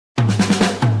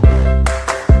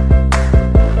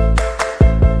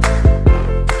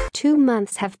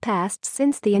months have passed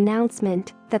since the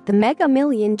announcement that the Mega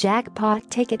Million jackpot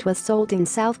ticket was sold in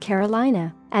South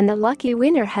Carolina, and the lucky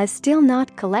winner has still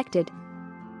not collected.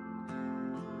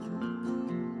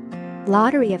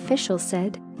 Lottery officials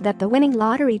said that the winning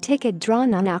lottery ticket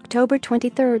drawn on October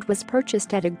 23 was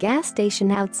purchased at a gas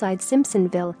station outside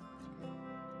Simpsonville.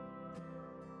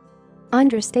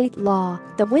 Under state law,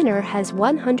 the winner has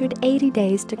 180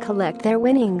 days to collect their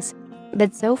winnings.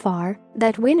 But so far,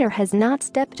 that winner has not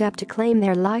stepped up to claim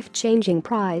their life-changing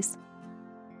prize.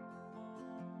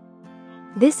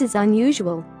 This is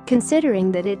unusual,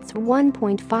 considering that it's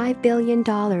 $1.5 billion,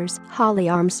 Holly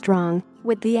Armstrong,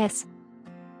 with the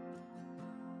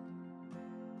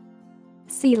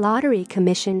SC Lottery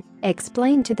Commission,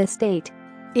 explained to the state.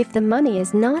 If the money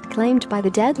is not claimed by the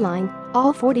deadline,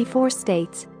 all 44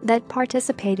 states that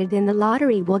participated in the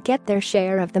lottery will get their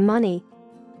share of the money.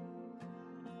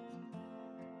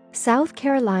 South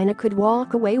Carolina could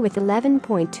walk away with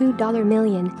 $11.2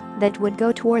 million that would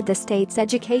go toward the state's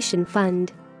education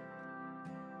fund.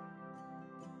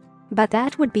 But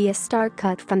that would be a stark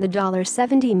cut from the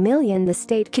 $70 million the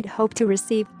state could hope to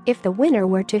receive if the winner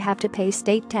were to have to pay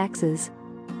state taxes.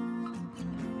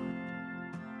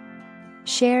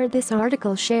 Share this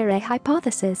article. Share a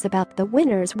hypothesis about the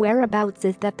winner's whereabouts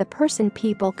is that the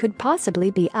people could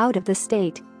possibly be out of the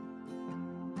state.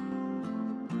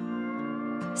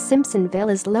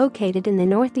 Simpsonville is located in the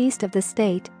northeast of the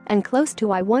state and close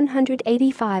to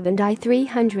I-185 and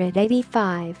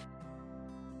I-385.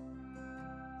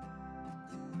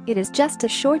 It is just a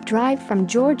short drive from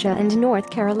Georgia and North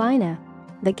Carolina.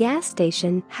 The gas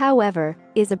station, however,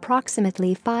 is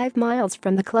approximately 5 miles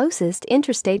from the closest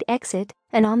interstate exit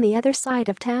and on the other side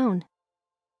of town.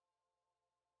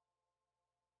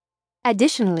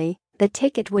 Additionally, the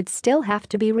ticket would still have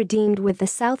to be redeemed with the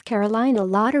South Carolina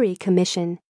Lottery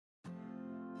Commission.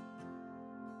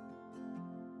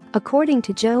 According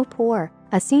to Joe Poor,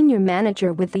 a senior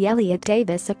manager with the Elliott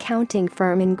Davis accounting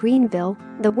firm in Greenville,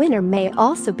 the winner may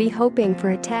also be hoping for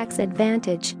a tax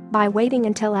advantage by waiting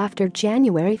until after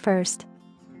January 1.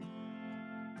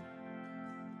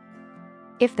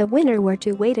 If the winner were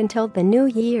to wait until the new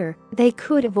year, they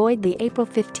could avoid the April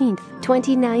 15,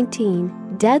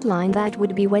 2019 deadline that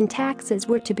would be when taxes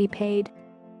were to be paid.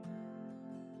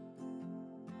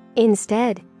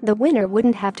 Instead, the winner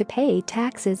wouldn't have to pay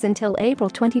taxes until April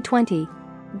 2020.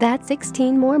 That's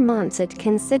 16 more months it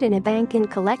can sit in a bank and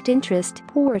collect interest,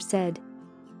 Poor said.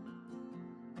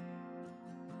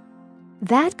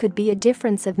 That could be a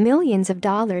difference of millions of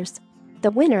dollars.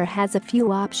 The winner has a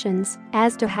few options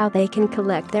as to how they can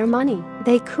collect their money.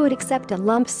 They could accept a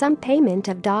lump sum payment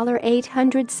of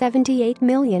 $878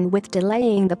 million with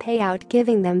delaying the payout,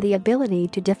 giving them the ability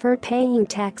to defer paying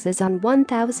taxes on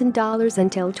 $1,000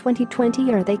 until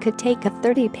 2020, or they could take a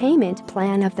 30-payment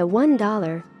plan of the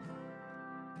 $1.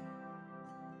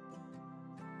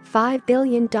 $5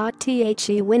 billion.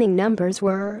 The winning numbers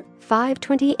were 5,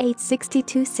 28,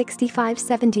 62, 65,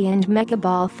 70 and Mega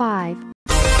Ball 5.